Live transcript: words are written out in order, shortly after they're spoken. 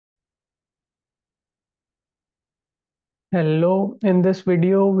Hello, in this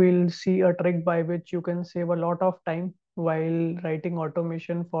video, we'll see a trick by which you can save a lot of time while writing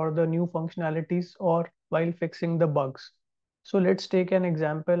automation for the new functionalities or while fixing the bugs. So let's take an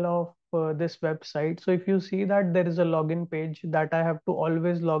example of this website. So if you see that there is a login page that I have to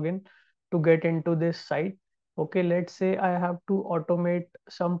always log in to get into this site. Okay, let's say I have to automate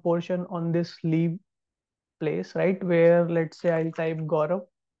some portion on this leave place, right? Where let's say I'll type Gaurav,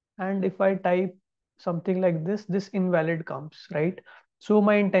 and if I type something like this invalid comes, right? So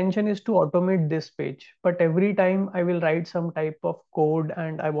my intention is to automate this page, but every time I will write some type of code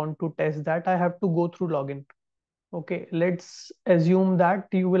and I want to test that, I have to go through login. Okay, let's assume that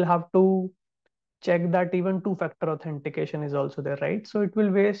you will have to check that even two-factor authentication is also there, right? So it will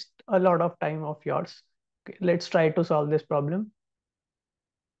waste a lot of time of yours. Okay, let's try to solve this problem.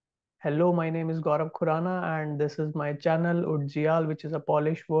 Hello, my name is Gaurav Khurana, and this is my channel Udjial, which is a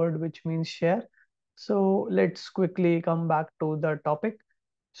Polish word which means share. So let's quickly come back to the topic.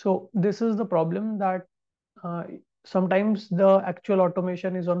 So this is the problem that uh, sometimes the actual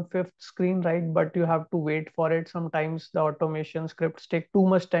automation is on fifth screen, right? But you have to wait for it. Sometimes the automation scripts take too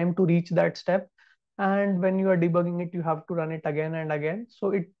much time to reach that step. And when you are debugging it, you have to run it again and again. So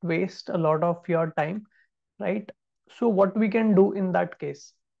it wastes a lot of your time, right? So what we can do in that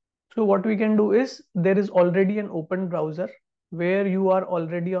case? So what we can do is there is already an open browser where you are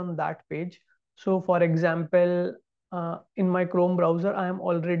already on that page. So for example, in my Chrome browser, I am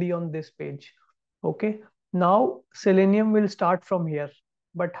already on this page. Okay. Now Selenium will start from here.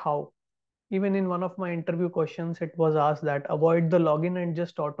 But how? Even in one of my interview questions, it was asked that avoid the login and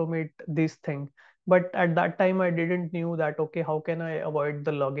just automate this thing. But at that time, I didn't knew that, okay, how can I avoid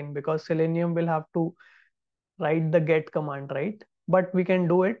the login? Because Selenium will have to write the get command, right? But we can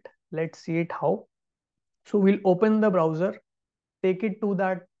do it. Let's see it how. So we'll open the browser, take it to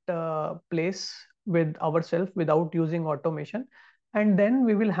that place with ourselves without using automation, and then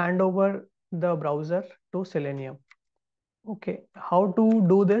we will hand over the browser to Selenium. Okay, how to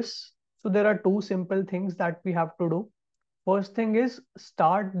do this? So there are two simple things that we have to do. First thing is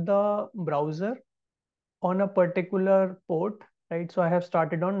start the browser on a particular port, right? So I have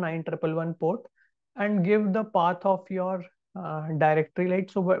started on 9111 port and give the path of your directory, right?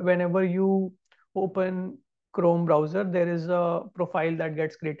 So whenever you open Chrome browser, there is a profile that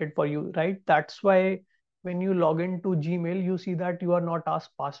gets created for you, right? That's why when you log into Gmail, you see that you are not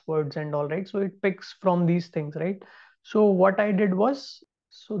asked passwords and all, right? So it picks from these things, right? So what I did was,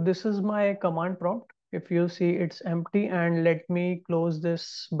 so this is my command prompt. If you see it's empty, and let me close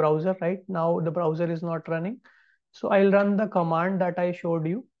this browser. Right now the browser is not running, so I'll run the command that I showed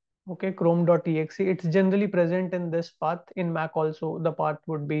you. Okay, chrome.exe. It's generally present in this path. In Mac also the path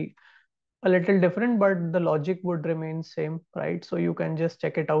would be a little different, but the logic would remain same, right? So you can just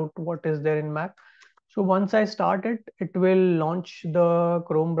check it out what is there in Mac. So once I start it, it will launch the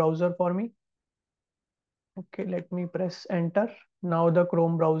Chrome browser for me. Okay, let me press enter. Now the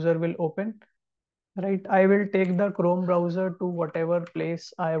Chrome browser will open. Right, I will take the Chrome browser to whatever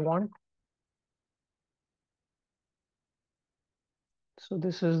place I want. So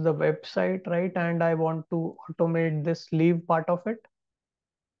this is the website, right? And I want to automate this leave part of it.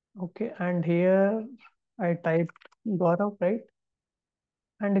 Okay, and here I typed Gaurav, right?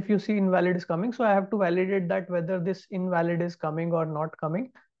 And if you see invalid is coming, so I have to validate that whether this invalid is coming or not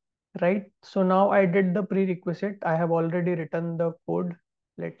coming, right? So now I did the prerequisite. I have already written the code.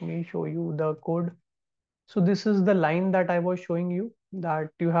 Let me show you the code. So this is the line that I was showing you, that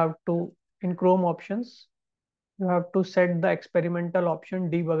you have to, in Chrome options, you have to set the experimental option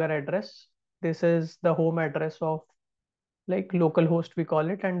debugger address. This is the home address of like localhost we call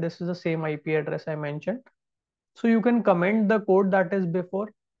it, and this is the same IP address I mentioned. So you can comment the code that is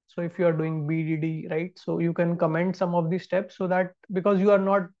before. So if you are doing BDD, right? So you can comment some of the steps, so that because you are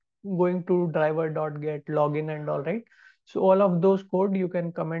not going to driver.get login and all, right? So all of those code you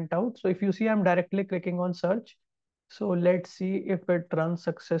can comment out. So if you see, I'm directly clicking on search. So let's see if it runs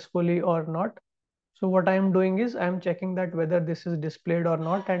successfully or not. So what I'm doing is I'm checking that whether this is displayed or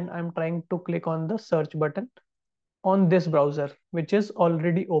not, and I'm trying to click on the search button on this browser, which is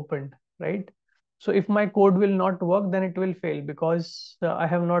already opened, right? So if my code will not work, then it will fail because I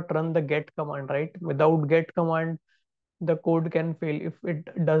have not run the get command, right? Without get command, the code can fail if it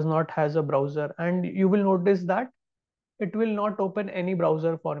does not has a browser. And you will notice that it will not open any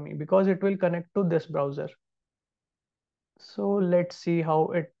browser for me because it will connect to this browser. So let's see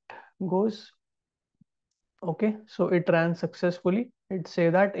how it goes. Okay, so it ran successfully. It say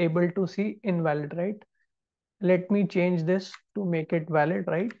that able to see invalid, right? Let me change this to make it valid,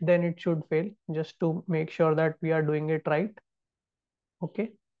 right? Then it should fail, just to make sure that we are doing it right.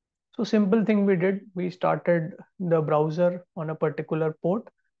 Okay, So simple thing we did, we started the browser on a particular port,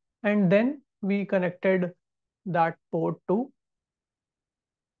 and then we connected that port to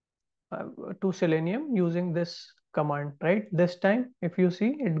Selenium using this command, right? This time, if you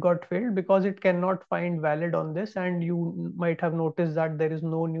see, it got failed because it cannot find valid on this, and you might have noticed that there is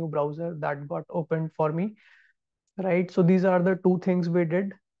no new browser that got opened for me, right? So these are the two things we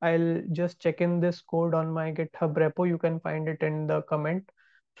did. I'll just check in this code on my GitHub repo. You can find it in the comment.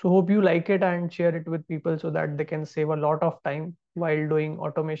 So hope you like it and share it with people so that they can save a lot of time while doing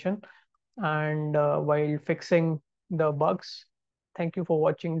automation and while fixing the bugs. Thank you for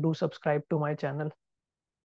watching. Do subscribe to my channel.